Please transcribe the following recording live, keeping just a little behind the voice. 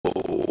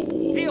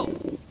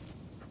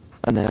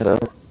A netto.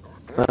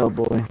 Oh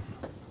boy.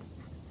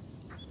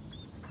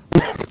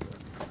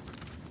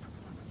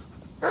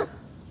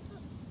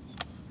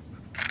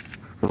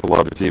 I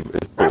love if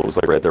it was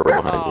like right there,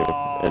 right behind you,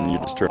 and you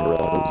just turned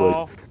around and it was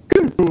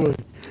like,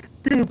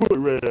 good boy,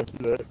 right after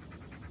that.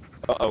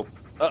 Uh-oh.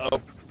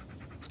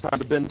 It's time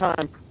to bend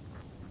time.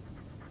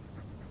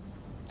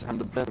 Time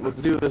to bend.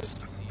 Let's do this.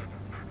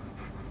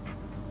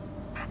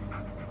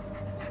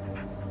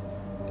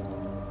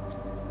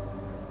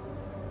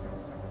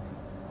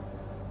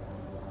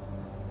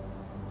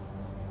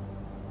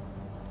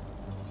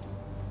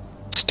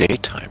 It's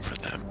daytime for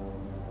them.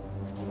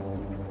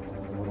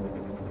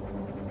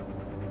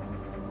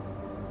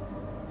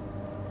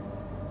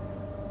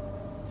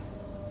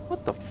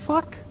 What the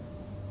fuck?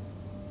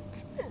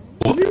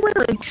 Is he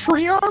wearing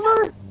tree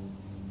armor?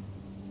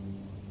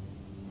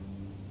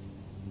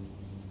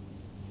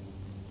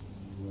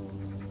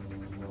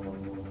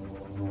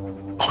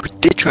 Oh, he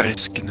did try to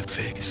skin the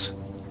face.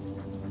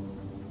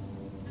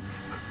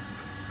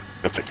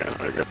 I think I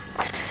know you're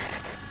gonna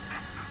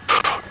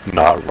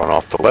not run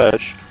off the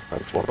ledge.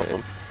 That's one of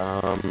them.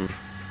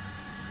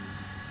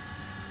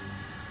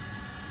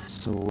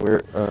 So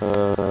we're,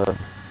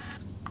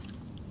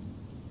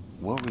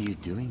 What were you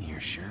doing here,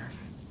 Sheriff?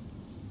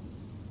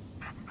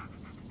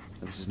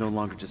 This is no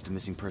longer just a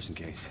missing person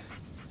case.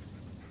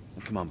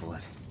 Now, come on,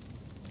 Bullet.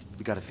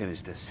 We gotta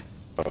finish this.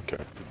 Okay.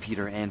 For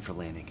Peter and for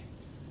Lanning.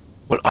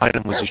 What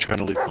item was he trying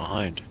to leave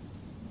behind?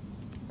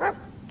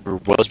 Or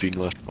was being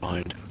left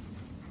behind?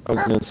 I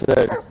was gonna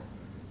say.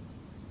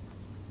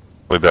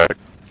 Way back.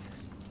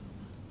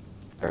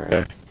 Alright.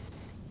 Okay.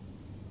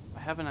 I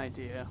have an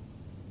idea.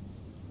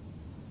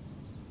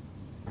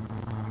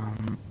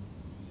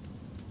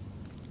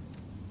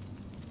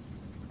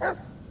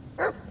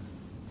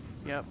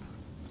 Yep.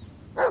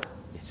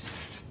 It's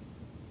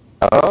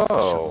Oh, the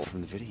shovel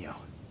from the video.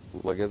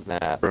 look at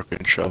that. Broken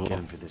I'll shovel. get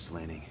him for this,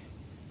 Lanning.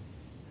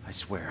 I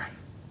swear.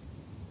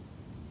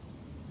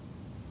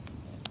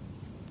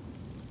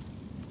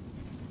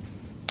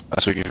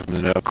 That's what gave him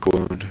the knuckle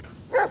wound.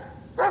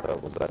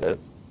 Was that it?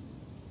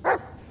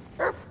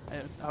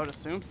 I would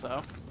assume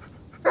so.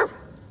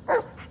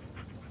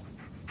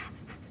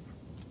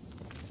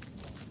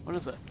 What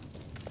is it?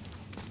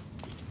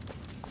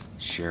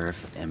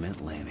 Sheriff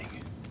Emmett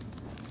Lanning.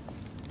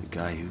 The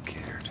guy who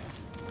cared.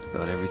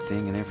 About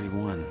everything and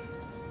everyone.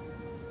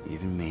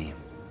 Even me.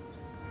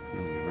 You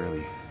know, we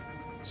really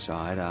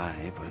saw eye to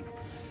eye, but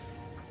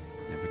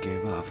never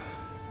gave up.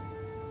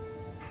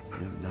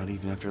 Not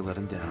even after I let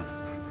him down.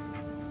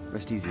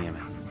 Rest easy,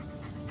 Emmett.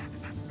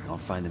 I'll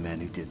find the man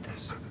who did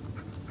this.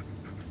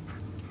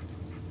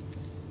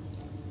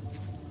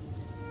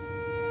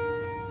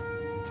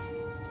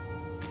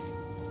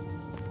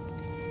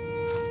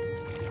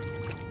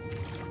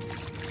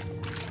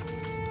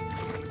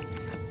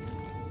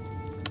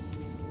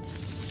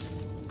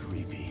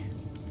 Creepy.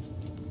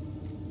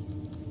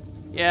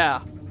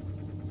 Yeah.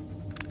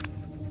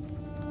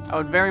 I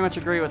would very much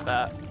agree with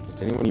that.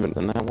 Is anyone even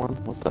in that one?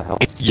 What the hell?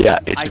 Yeah,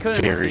 it's I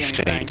couldn't very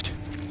see anything. faint.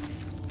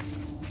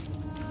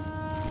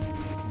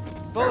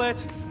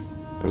 Bullet!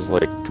 It was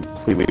like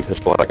completely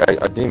pitch black. I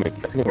couldn't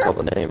even tell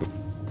the name.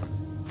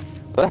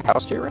 Is that a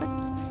house to your right?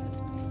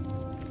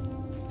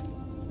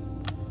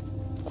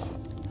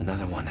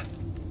 Another one.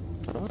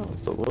 Oh,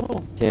 it's a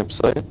little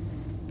campsite.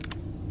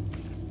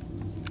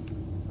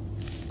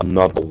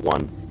 Another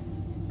one.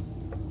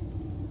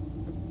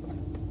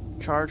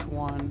 Charge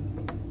 1.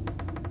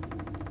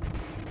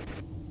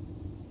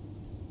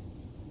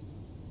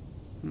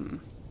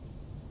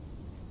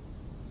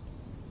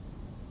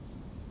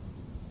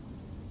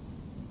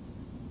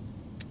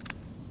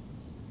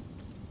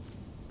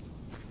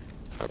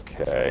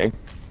 Okay.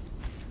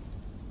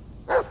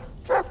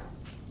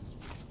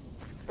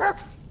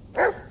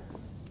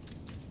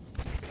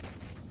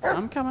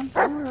 I'm coming.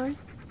 Don't worry.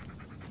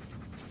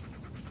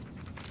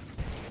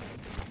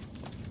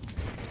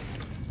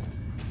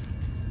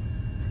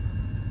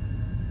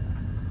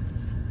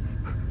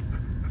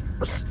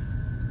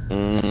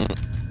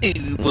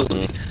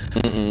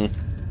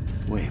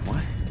 Wait,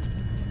 what?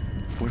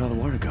 Where'd all the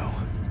water go?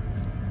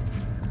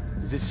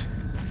 Is this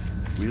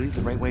really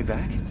the right way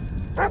back?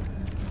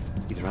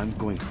 Either I'm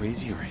going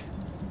crazy or...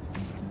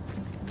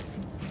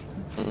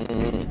 I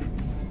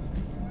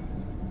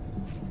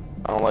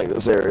don't like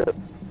this area.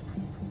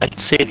 I'd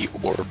say the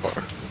ore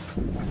bar.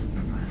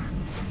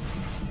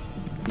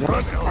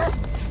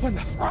 What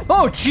the f...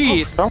 Oh,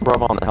 jeez! Don't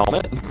rub on the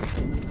helmet.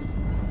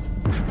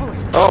 Bullet!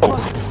 Oh!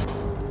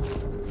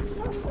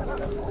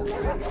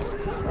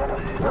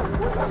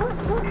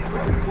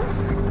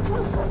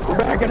 We're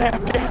back in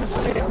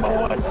Afghanistan,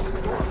 boys!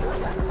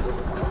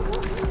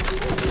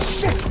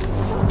 Shit!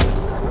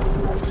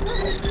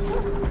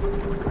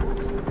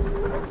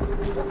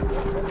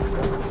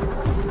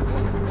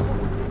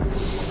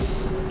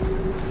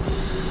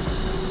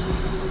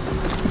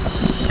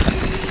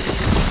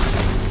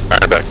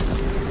 Alright, back.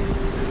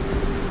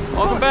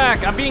 Welcome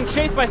back. I'm being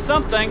chased by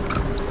something.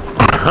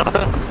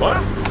 What?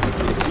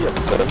 TSD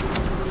episode.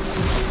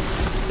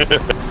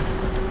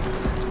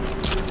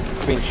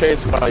 being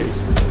chased by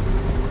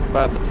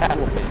the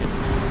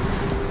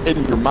Taliban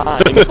in your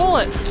mind.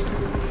 Bullet!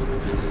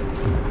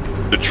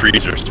 The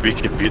trees are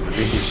speaking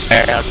Vietnamese.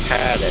 And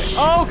had it.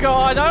 Oh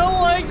god, I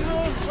don't like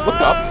this!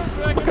 Look up.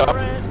 Look up.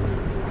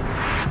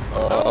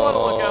 I don't want to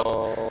look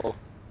up.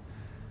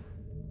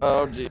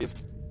 Oh,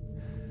 jeez.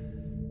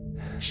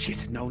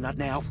 Shit, no, not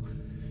now.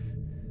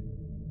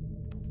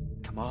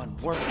 Come on,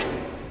 work.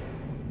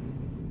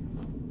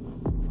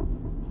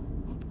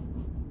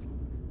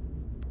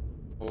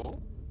 Oh.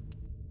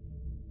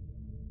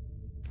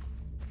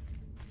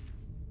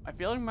 I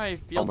feel like my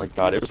field Oh my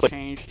god, it was like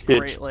changed pitch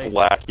greatly.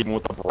 black even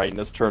with the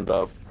brightness turned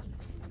up.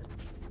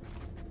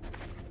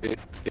 It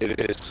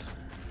is.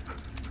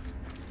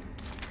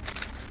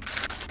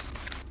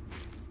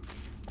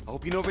 I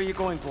hope you know where you're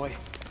going, boy.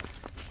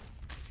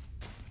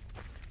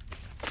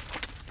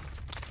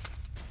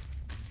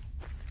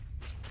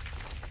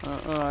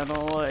 I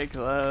don't like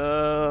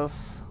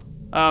this.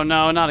 Oh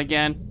no, not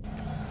again.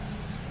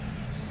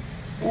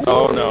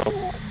 Oh no.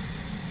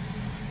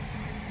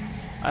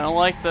 I don't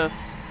like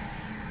this.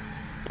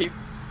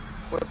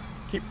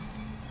 Keep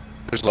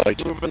There's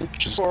light. moving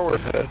Just forward.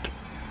 ahead.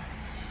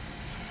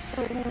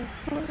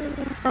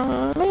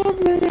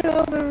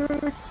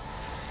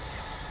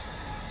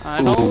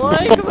 I don't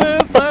like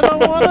this. I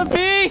don't want to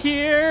be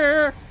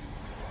here.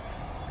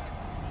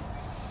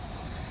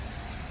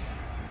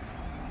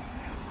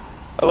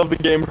 I love the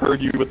game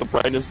heard you with the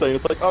brightness thing.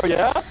 It's like, oh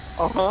yeah?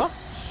 Uh-huh.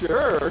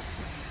 Sure.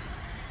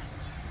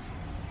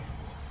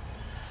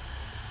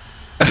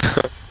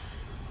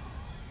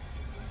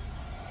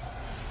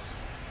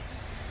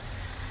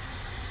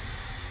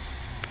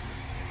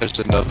 There's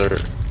another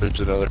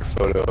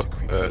photo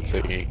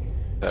thingy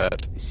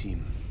that They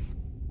seem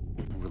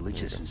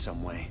religious in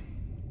some way.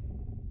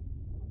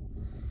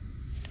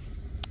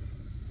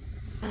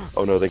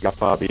 Oh no, they got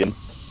Fabian.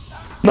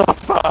 Not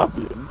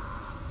Fabian.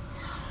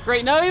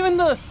 Great, now even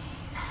the...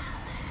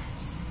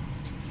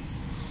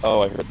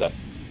 Oh, I heard that.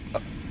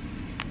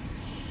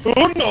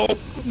 Oh no!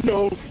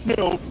 No,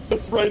 no!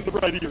 That's right in the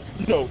right ear.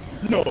 No,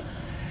 no.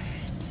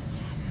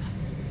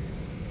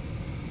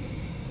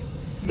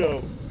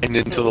 No. and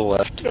into the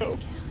left. No.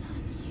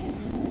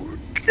 Ooh,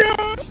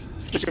 God!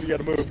 Jacob, you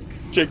gotta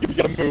move. Jacob, you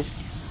gotta move.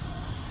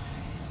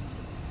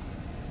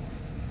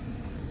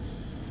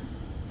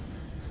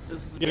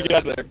 This is You gotta good. get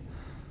out of there.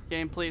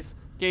 Game, please.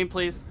 Game,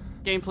 please.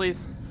 Game,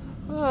 please.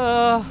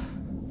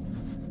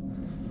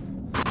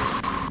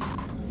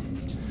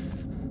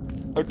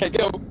 Okay,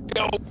 go,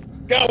 go,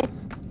 go!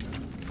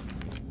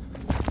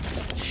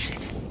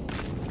 Shit.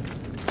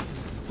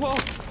 Whoa.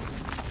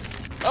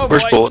 Oh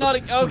Where's boy, Bullet? not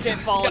a, okay,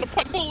 falling. Gotta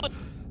find Bullet!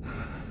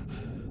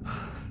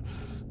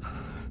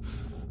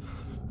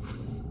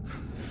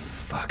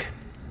 Fuck.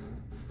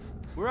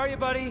 Where are you,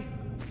 buddy?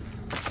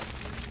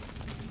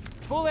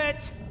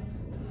 Bullet!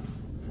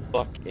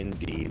 Fuck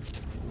indeed.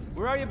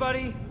 Where are you,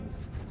 buddy?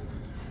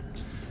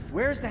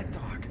 Where's that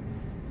dog?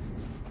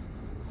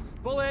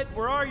 Bullet,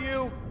 where are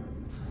you?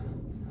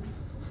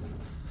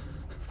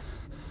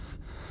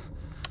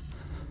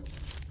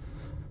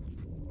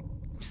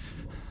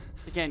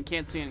 Again,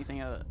 can't see anything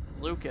of it.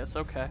 Lucas,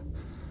 okay.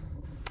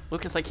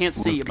 Lucas, I can't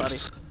see you, buddy.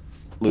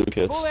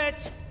 Lucas.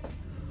 Bullet!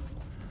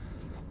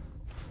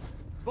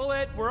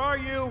 Bullet, where are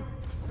you?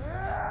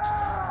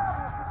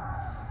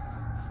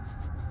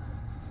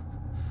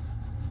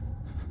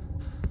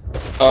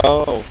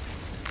 Oh.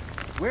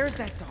 Where's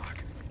that dog?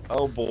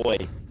 Oh boy.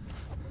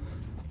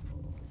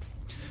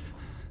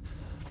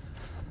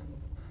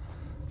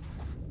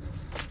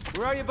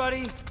 Where are you,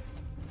 buddy?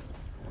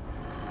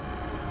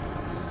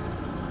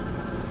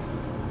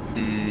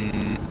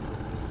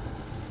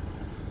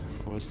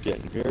 Oh, it's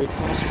getting very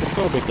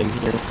claustrophobic in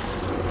here.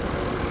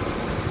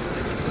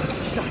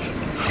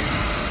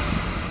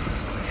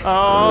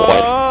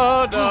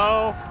 Oh,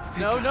 no.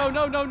 No, no,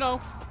 no, no,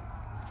 no.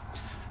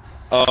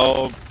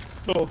 Oh.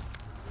 Oh.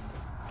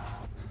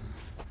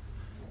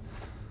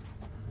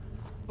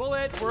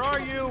 Bullet, where are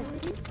you?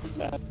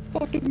 That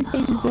fucking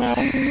thing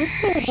growling. What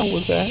the hell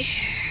was that?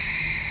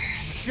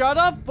 Shut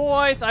up,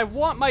 boys. I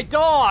want my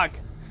dog.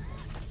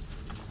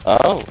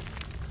 Oh.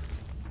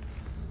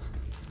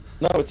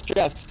 No, it's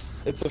Jess.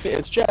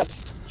 It's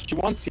Jess. She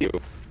wants you.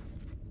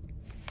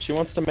 She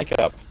wants to make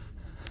up.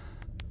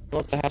 She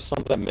wants to have some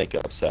of that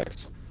make-up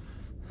sex.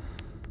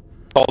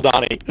 Call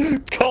Donnie.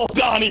 Call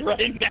Donnie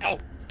right now.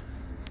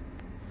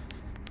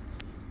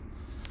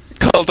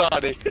 Call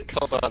Donnie.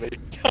 Call Donnie.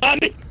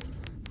 Donnie.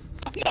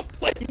 I'm not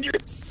playing your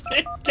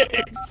sick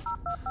games.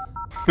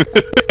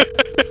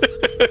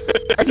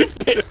 Are you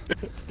kidding?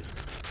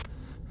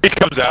 He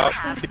comes out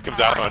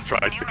and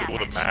tries to go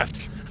with a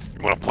mask.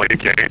 You wanna play a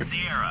game?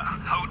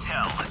 Sierra,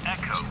 Hotel,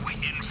 Echo,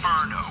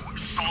 Inferno,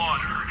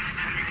 Slaughter.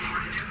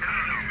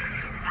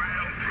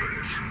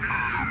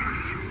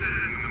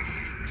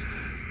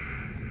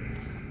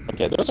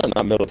 Okay, those are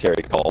not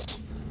military calls.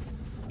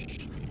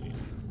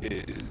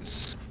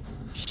 Is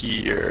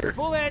here.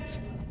 Bullet!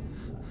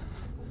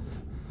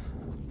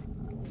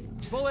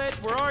 Bullet,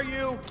 where are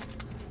you?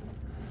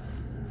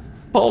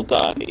 Call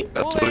Donnie.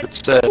 That's what it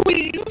said.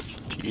 Please.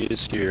 He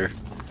is here.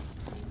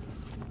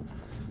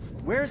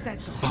 Where's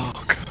that dog?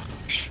 Oh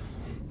gosh.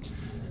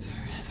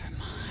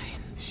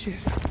 Shit.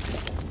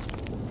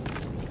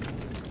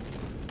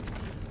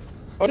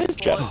 What is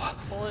Jess?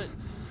 Pull it.